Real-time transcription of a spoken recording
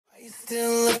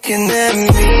Still looking at me.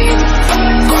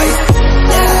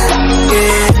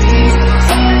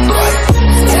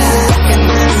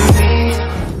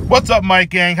 What's up, my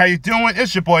gang? How you doing?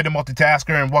 It's your boy, the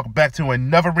Multitasker, and welcome back to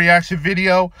another reaction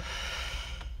video.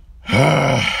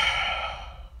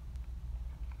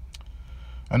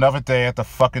 Another day at the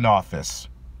fucking office.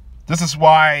 This is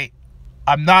why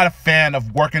I'm not a fan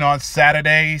of working on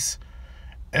Saturdays,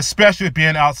 especially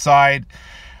being outside.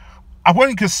 I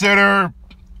wouldn't consider,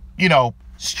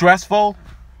 stressful,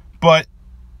 but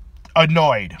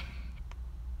annoyed.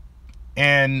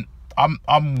 And I'm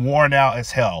worn out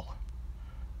as hell.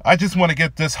 I just want to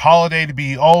get this holiday to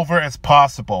be over as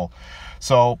possible.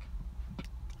 So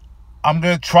I'm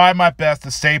going to try my best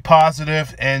to stay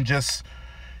positive and just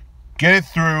get it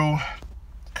through.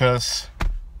 Because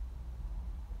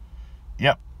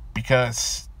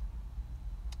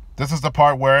this is the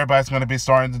part where everybody's going to be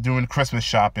starting to doing Christmas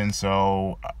shopping.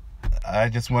 So I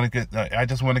just want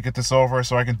to get this over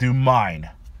so I can do mine.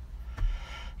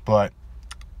 But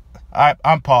I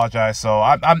apologize. So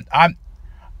I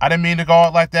didn't mean to go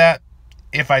out like that.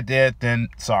 If I did, then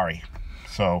sorry.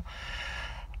 So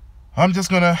I'm just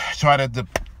gonna try to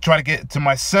get to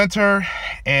my center,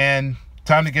 and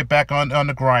time to get back on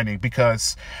the grinding,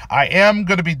 because I am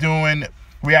gonna be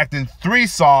reacting 3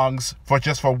 songs for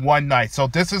one night. So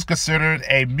this is considered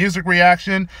a music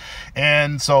reaction.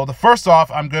 And so the first off,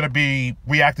 I'm gonna be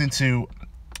reacting to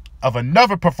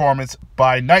another performance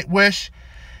by Nightwish,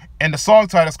 and the song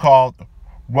title is called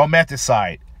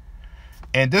Romanticide.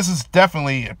 And this is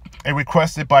definitely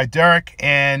requested by Derek,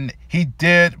 and he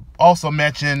did also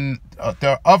mention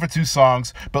the other 2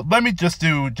 songs. But let me just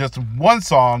do one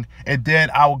song, and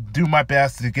then I'll do my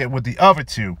best to get with the other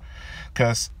 2,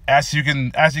 because as you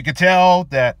can tell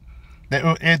that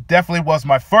it definitely was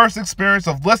my first experience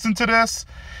of listening to this,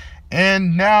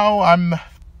 and now I'm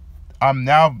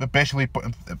now officially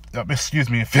part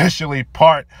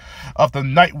of the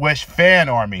Nightwish fan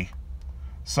army.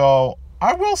 So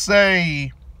I will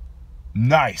say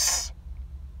nice.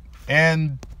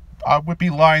 And I would be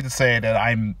lying to say that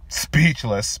I'm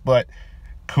speechless, but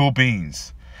cool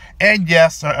beans. And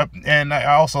yes, and I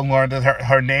also learned that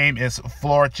her name is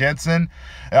Flora Jensen.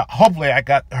 Hopefully I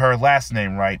got her last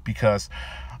name right, because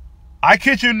I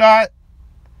kid you not,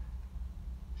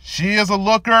 she is a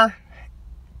looker,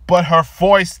 but her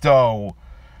voice though,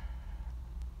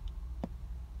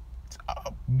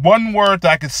 one word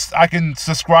that I can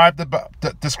describe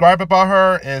about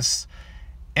her is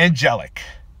angelic.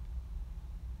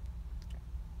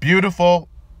 Beautiful,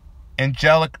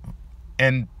 angelic,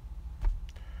 and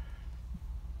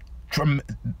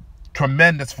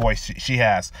tremendous voice she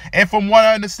has. And from what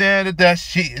I understand,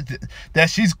 that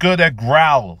she's good at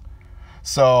growl.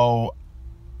 So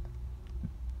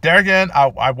there again,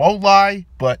 I won't lie,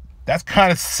 but that's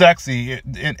kind of sexy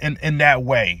in that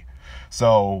way.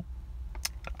 So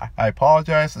I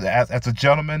apologize as a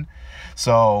gentleman.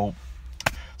 So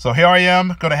here I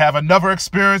am, going to have another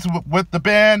experience with the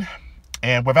band.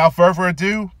 And without further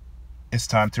ado, it's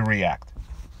time to react.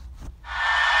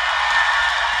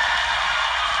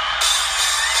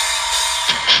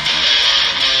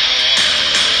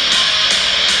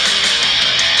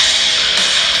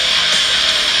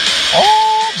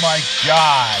 Oh my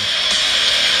God.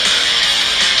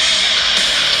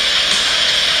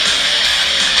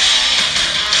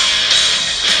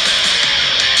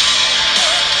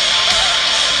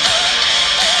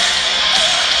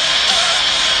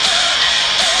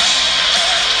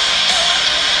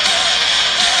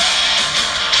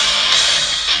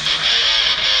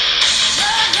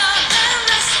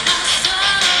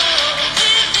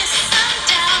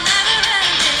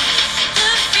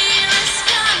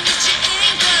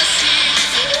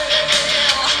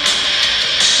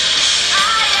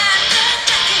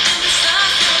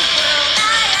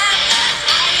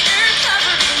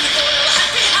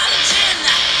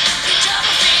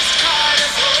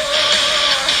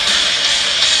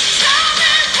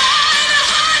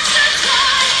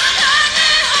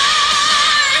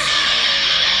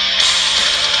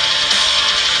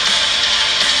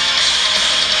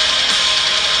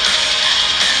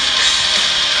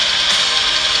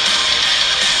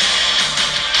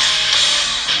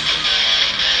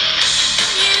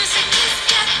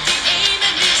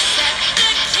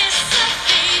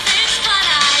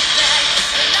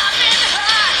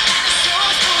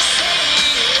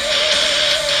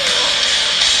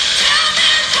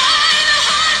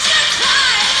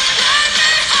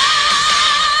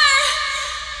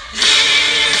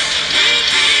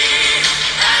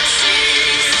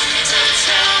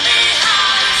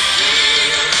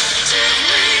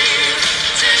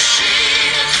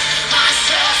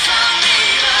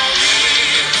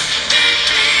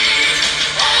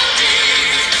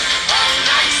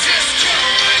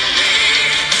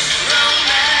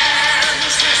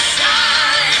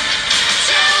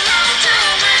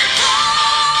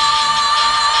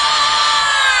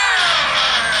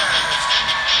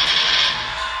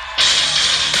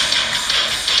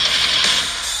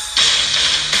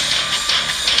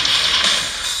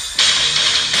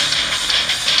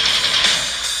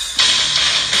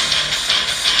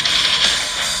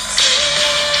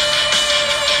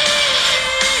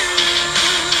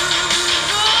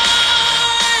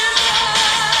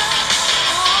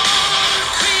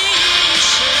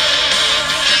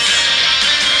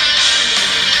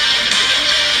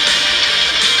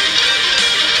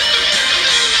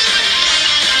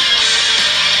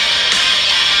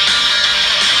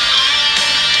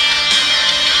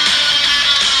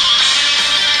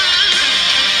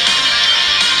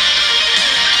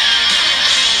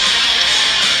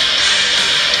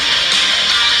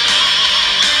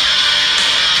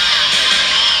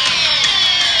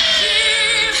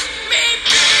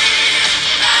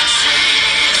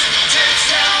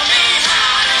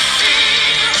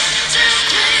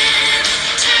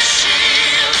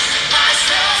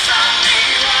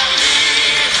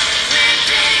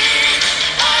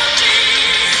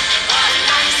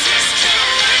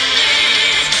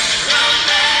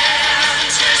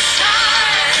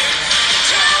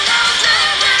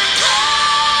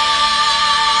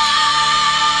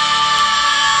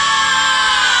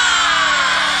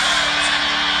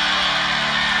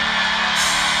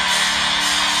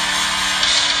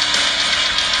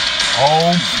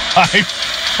 my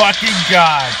fucking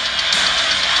God.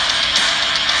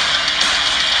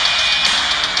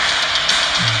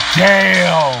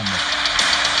 Damn.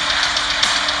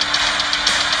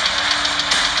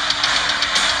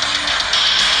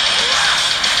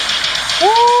 Woo!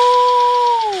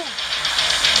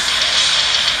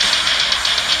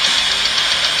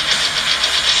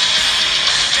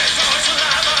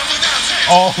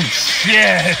 Oh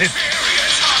shit.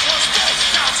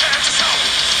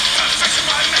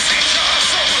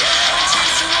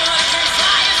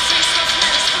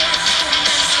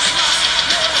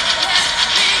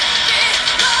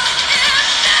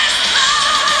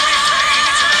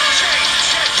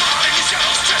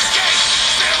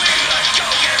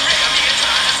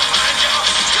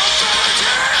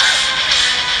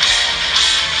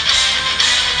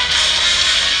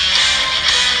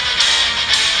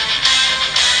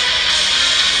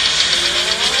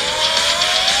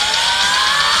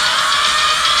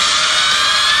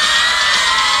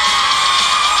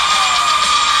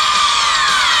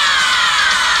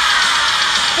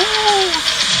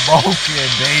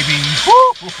 Smoking, baby.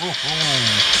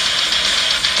 Woo-hoo-hoo-hoo.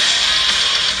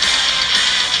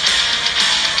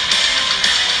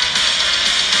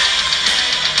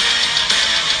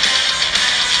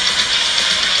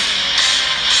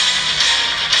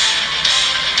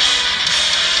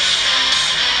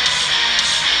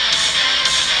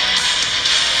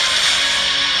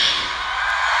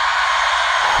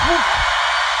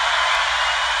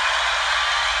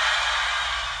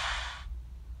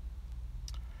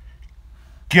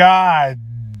 God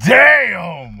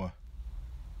damn!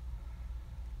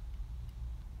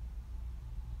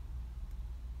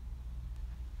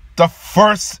 My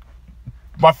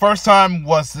first time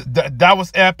was, that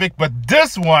was epic, but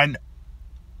this one,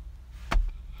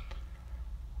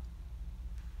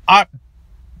 I'm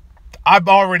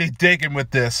already digging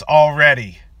with this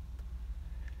already.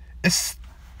 It's,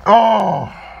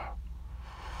 oh.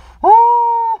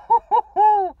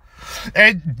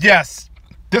 And yes,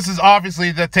 this is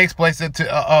obviously that takes place into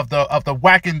of the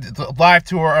Wacken live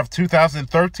tour of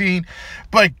 2013,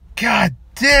 but god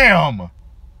damn,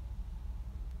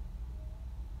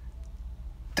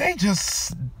 they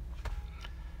just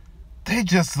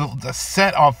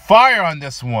set on fire on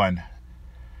this one.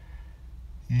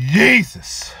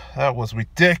 Jesus, that was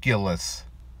ridiculous.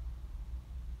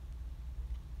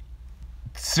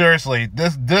 Seriously,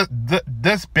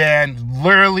 this band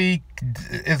literally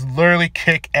is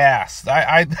kick ass.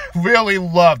 I really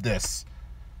love this.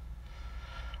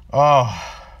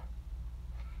 Oh,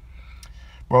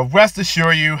 well, rest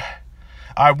assure you,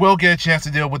 I will get a chance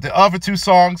to deal with the other two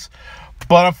songs,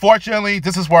 but unfortunately,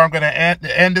 this is where I'm going to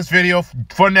end this video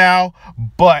for now.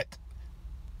 But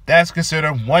that's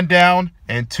considered one down,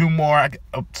 and two more.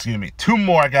 Two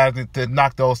more. I got to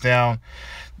knock those down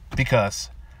because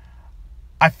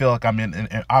I feel like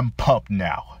I'm pumped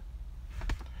now.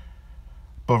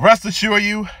 But rest assure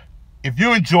you, if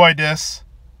you enjoyed this,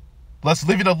 let's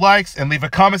leave it a likes and leave a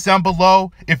comment down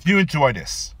below if you enjoyed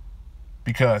this.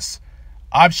 Because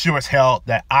I'm sure as hell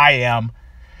that I am,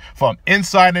 from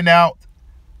inside and out.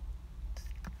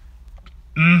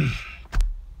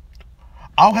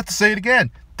 I'll have to say it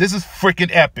again. This is freaking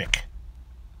epic.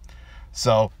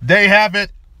 So there you have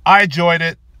it. I enjoyed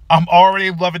it. I'm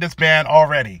already loving this band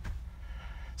already.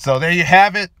 So there you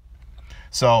have it.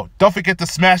 So don't forget to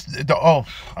smash the, oh,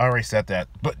 I already said that,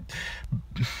 but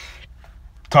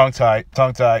tongue tied.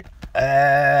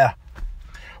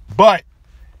 But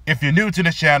if you're new to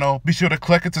this channel, be sure to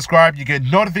click and subscribe. You get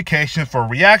notifications for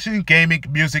reaction, gaming,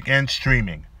 music, and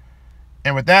streaming.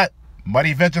 And with that,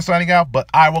 Muddy Adventure signing out, but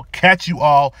I will catch you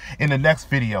all in the next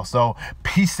video. So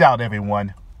peace out,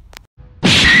 everyone.